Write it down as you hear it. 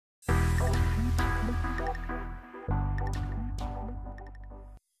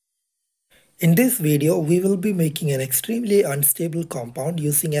In this video, we will be making an extremely unstable compound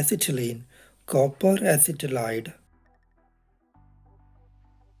using acetylene, copper acetylide.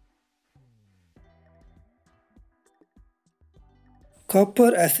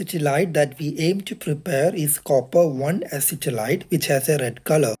 Copper acetylide that we aim to prepare is copper 1-acetylide, which has a red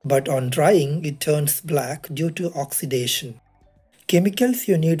color, but on drying it turns black due to oxidation. Chemicals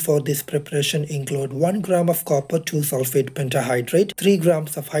you need for this preparation include 1 gram of copper 2-sulfate pentahydrate, 3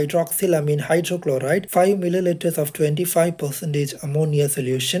 grams of hydroxylamine hydrochloride, 5 milliliters of 25% ammonia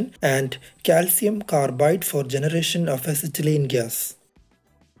solution, and calcium carbide for generation of acetylene gas.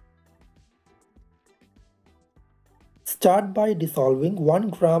 Start by dissolving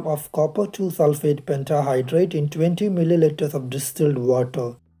 1 gram of copper 2-sulfate pentahydrate in 20 milliliters of distilled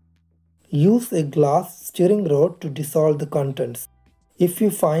water. Use a glass stirring rod to dissolve the contents. If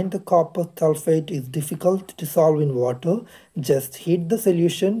you find the copper sulfate is difficult to dissolve in water, just heat the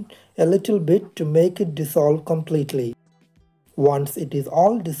solution a little bit to make it dissolve completely. Once it is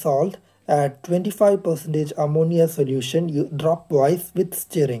all dissolved, add 25% ammonia solution dropwise with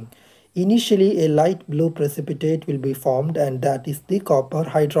stirring. Initially, a light blue precipitate will be formed, and that is the copper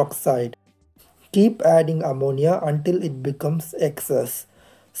hydroxide. Keep adding ammonia until it becomes excess.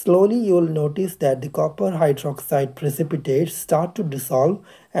 Slowly you will notice that the copper hydroxide precipitates start to dissolve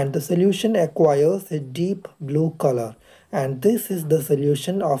and the solution acquires a deep blue color, and this is the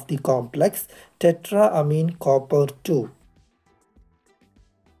solution of the complex tetraamine copper 2.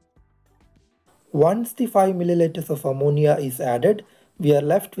 Once the 5 milliliters of ammonia is added, we are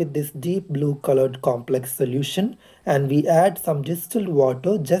left with this deep blue colored complex solution, and we add some distilled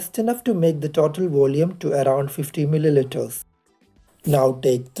water just enough to make the total volume to around 50 milliliters. Now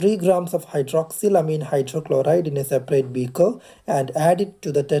take 3 grams of hydroxylamine hydrochloride in a separate beaker and add it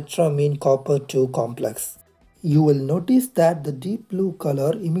to the tetraamine copper 2 complex. You will notice that the deep blue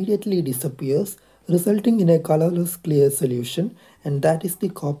color immediately disappears, resulting in a colorless clear solution, and that is the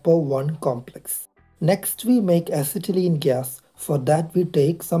copper 1 complex. Next we make acetylene gas. For that we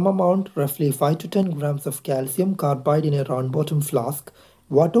take some amount, roughly 5 to 10 grams of calcium carbide in a round bottom flask.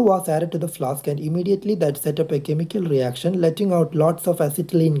 Water was added to the flask and immediately that set up a chemical reaction, letting out lots of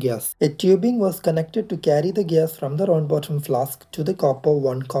acetylene gas. A tubing was connected to carry the gas from the round bottom flask to the copper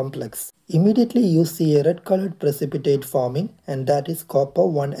 1 complex. Immediately you see a red colored precipitate forming, and that is copper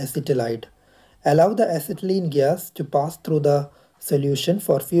 1-acetylide. Allow the acetylene gas to pass through the solution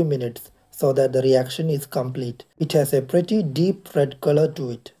for a few minutes so that the reaction is complete. It has a pretty deep red color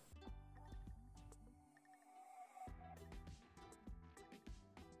to it.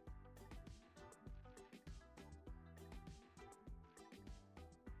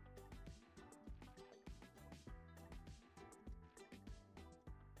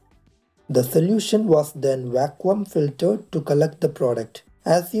 The solution was then vacuum filtered to collect the product.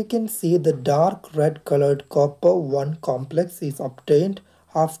 As you can see, the dark red colored copper 1 complex is obtained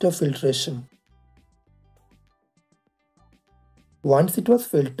after filtration. Once it was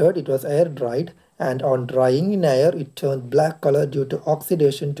filtered, it was air dried, and on drying in air it turned black color due to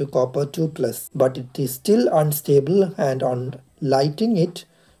oxidation to copper 2+. But it is still unstable, and on lighting it,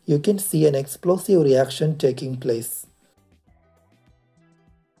 you can see an explosive reaction taking place.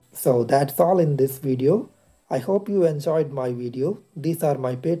 So that's all in this video. I hope you enjoyed my video. These are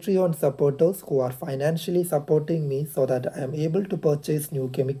my Patreon supporters who are financially supporting me so that I am able to purchase new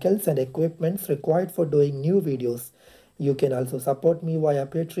chemicals and equipments required for doing new videos. You can also support me via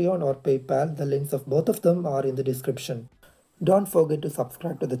Patreon or PayPal. The links of both of them are in the description. Don't forget to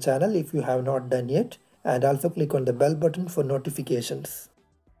subscribe to the channel if you have not done yet, and also click on the bell button for notifications.